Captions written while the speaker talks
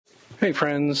Hey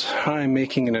friends, I'm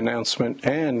making an announcement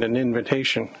and an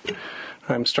invitation.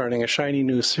 I'm starting a shiny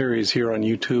new series here on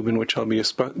YouTube in which I'll be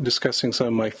discussing some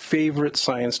of my favorite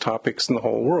science topics in the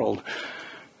whole world.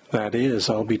 That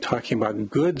is, I'll be talking about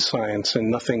good science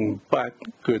and nothing but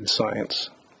good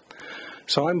science.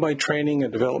 So I'm by training a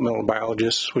developmental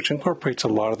biologist, which incorporates a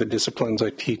lot of the disciplines I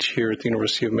teach here at the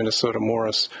University of Minnesota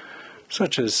Morris,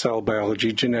 such as cell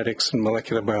biology, genetics, and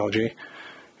molecular biology.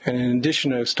 And in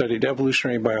addition, I've studied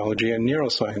evolutionary biology and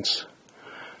neuroscience.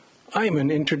 I'm an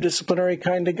interdisciplinary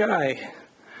kind of guy.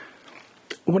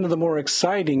 One of the more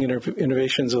exciting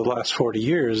innovations of the last 40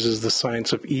 years is the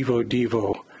science of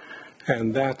EvoDevo,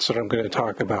 and that's what I'm going to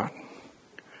talk about.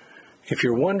 If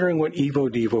you're wondering what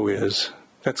EvoDevo is,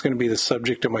 that's going to be the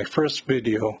subject of my first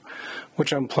video,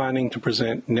 which I'm planning to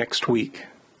present next week.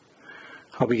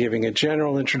 I'll be giving a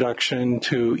general introduction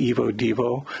to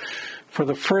EvoDevo for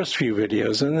the first few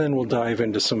videos, and then we'll dive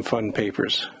into some fun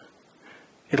papers.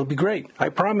 It'll be great, I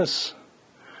promise.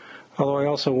 Although I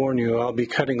also warn you, I'll be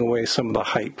cutting away some of the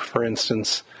hype. For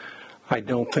instance, I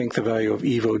don't think the value of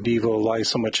EvoDevo lies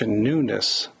so much in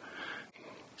newness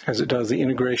as it does the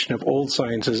integration of old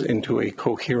sciences into a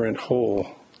coherent whole.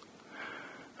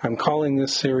 I'm calling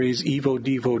this series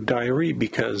EvoDevo Diary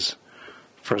because,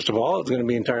 first of all, it's going to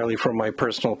be entirely from my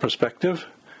personal perspective.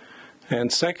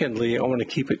 And secondly, I want to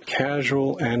keep it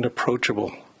casual and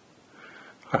approachable.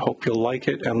 I hope you'll like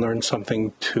it and learn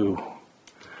something too.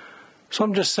 So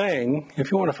I'm just saying,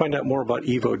 if you want to find out more about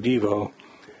EvoDevo,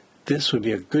 this would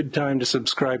be a good time to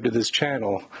subscribe to this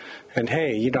channel. And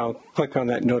hey, click on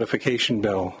that notification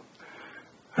bell.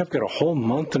 I've got a whole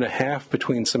month and a half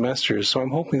between semesters, so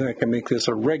I'm hoping I can make this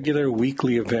a regular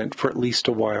weekly event for at least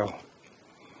a while.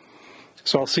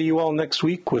 So I'll see you all next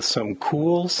week with some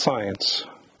cool science.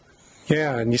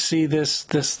 Yeah, and you see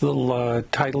this little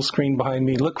title screen behind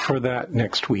me? Look for that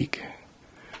next week.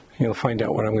 You'll find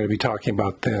out what I'm going to be talking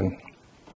about then.